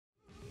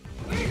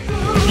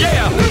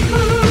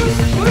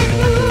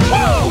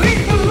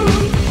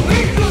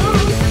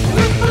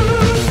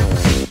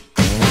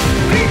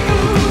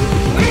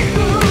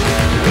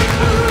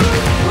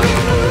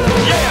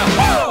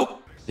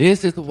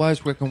This is the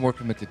Wisekrakrbusiness,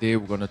 and today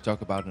we're going to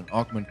talk about an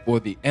augment for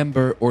the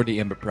Ember or the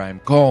Ember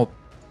Prime called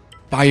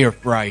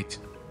FRIGHT.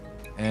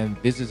 And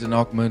this is an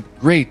augment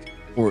great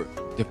for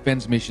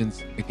defense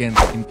missions against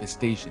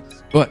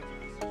infestations. But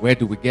where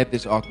do we get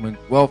this augment?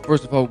 Well,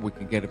 first of all, we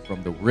can get it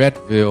from the Red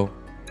Veil,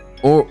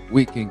 or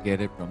we can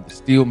get it from the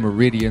Steel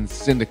Meridian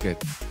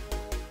Syndicate.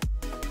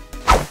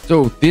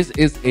 So this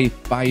is a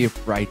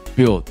FRIGHT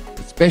build,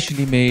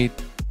 especially made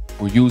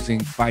for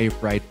using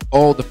FRIGHT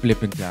all the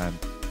flipping time.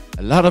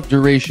 A lot of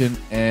duration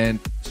and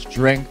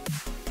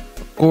strength.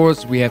 Of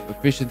course, we have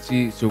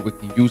efficiency, so we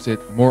can use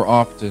it more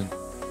often,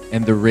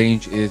 and the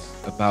range is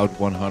about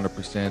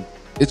 100%.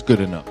 It's good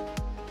enough.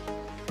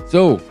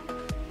 So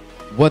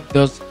what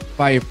does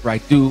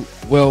FRIGHT do?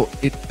 Well,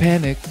 it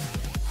panics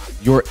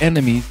your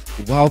enemies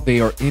while they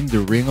are in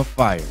the ring of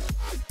fire.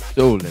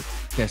 So let's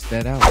test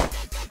that out.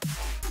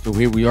 So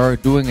here we are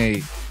doing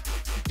a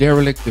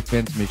derelict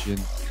defense mission,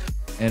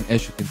 and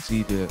as you can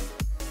see, the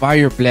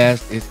fire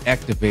blast is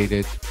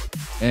activated,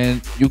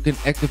 and you can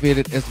activate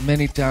it as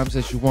many times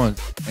as you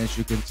want, as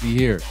you can see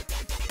here.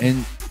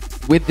 And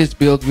with this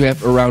build, you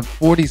have around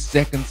 40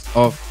 seconds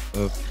of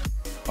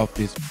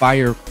this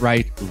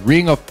FRIGHT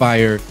ring of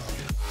fire.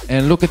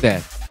 And look at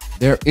that,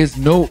 there is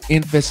no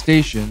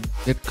infestation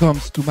that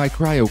comes to my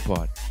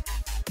cryopod.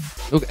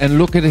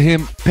 Look at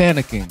him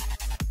panicking.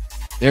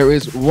 There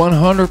is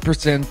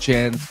 100%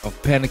 chance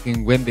of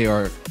panicking when they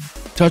are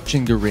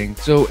touching the ring.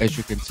 So as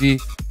you can see,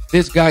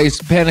 this guy is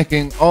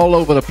panicking all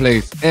over the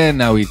place, and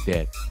now he's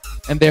dead.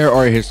 And there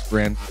are his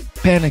friends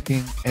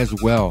panicking as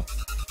well.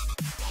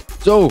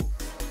 So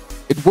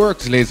it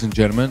works, ladies and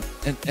gentlemen,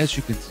 and as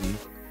you can see,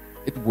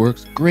 it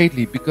works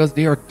greatly because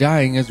they are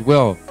dying as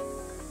well.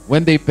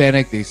 When they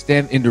panic, they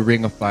stand in the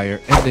ring of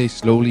fire and they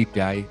slowly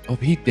die of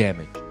heat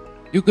damage.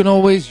 You can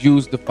always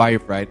use the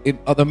FRIGHT in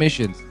other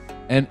missions,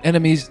 and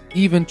enemies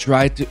even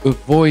try to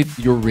avoid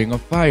your ring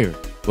of fire.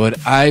 But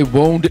I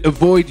won't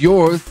avoid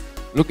yours.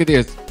 Look at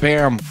this,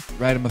 bam,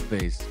 right in my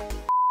face.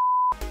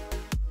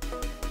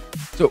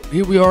 So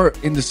here we are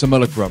in the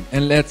simulacrum,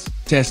 and let's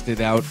test it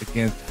out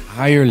against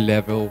higher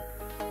level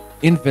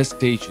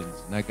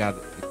infestations. And I got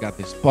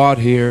this pod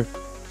here,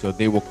 so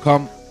they will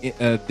come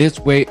this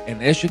way, and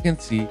as you can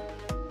see,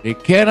 they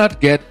cannot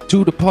get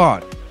to the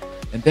pod,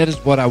 and that is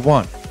what I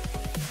want.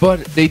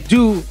 But they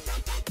do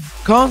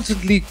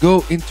constantly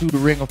go into the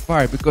ring of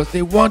fire because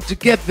they want to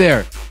get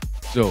there.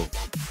 So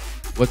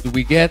what do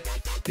we get?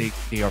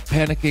 They are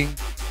panicking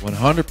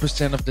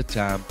 100% of the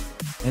time,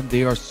 and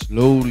they are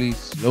slowly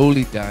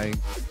dying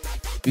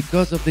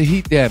because of the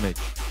heat damage.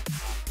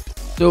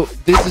 So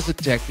this is a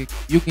tactic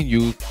you can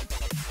use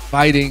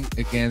fighting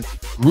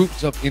against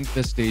groups of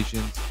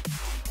infestations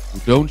who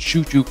don't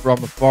shoot you from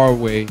far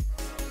away.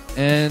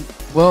 And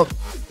well,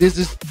 this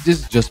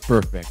is just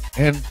perfect.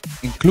 And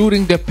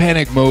including the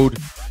panic mode,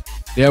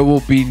 there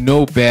will be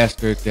no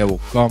bastard that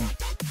will come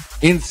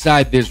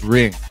inside this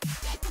ring.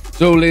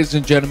 So ladies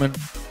and gentlemen,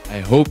 I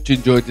hope you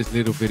enjoyed this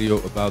little video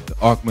about the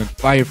augment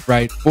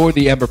FRIGHT for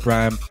the Ember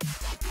Prime.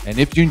 And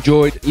if you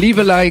enjoyed, leave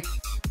a like,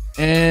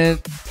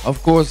 and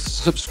of course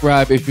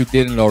subscribe if you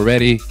didn't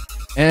already.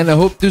 And I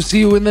hope to see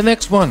you in the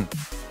next one.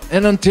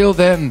 And until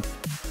then,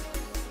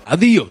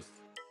 adios.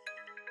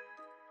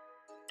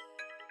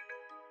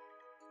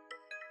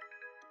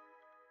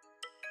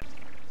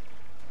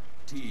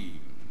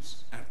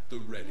 Teams at the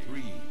ready.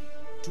 3,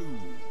 2,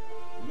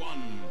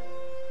 1,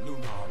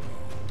 Lunaro.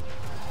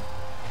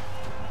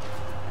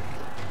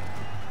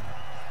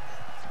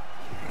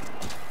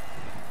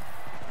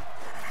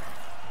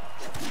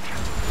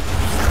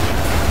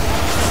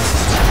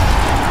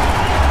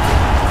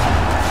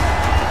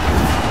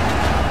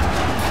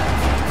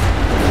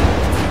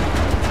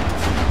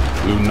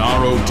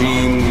 Lunaro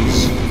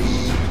teams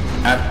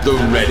at the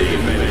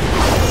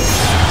ready.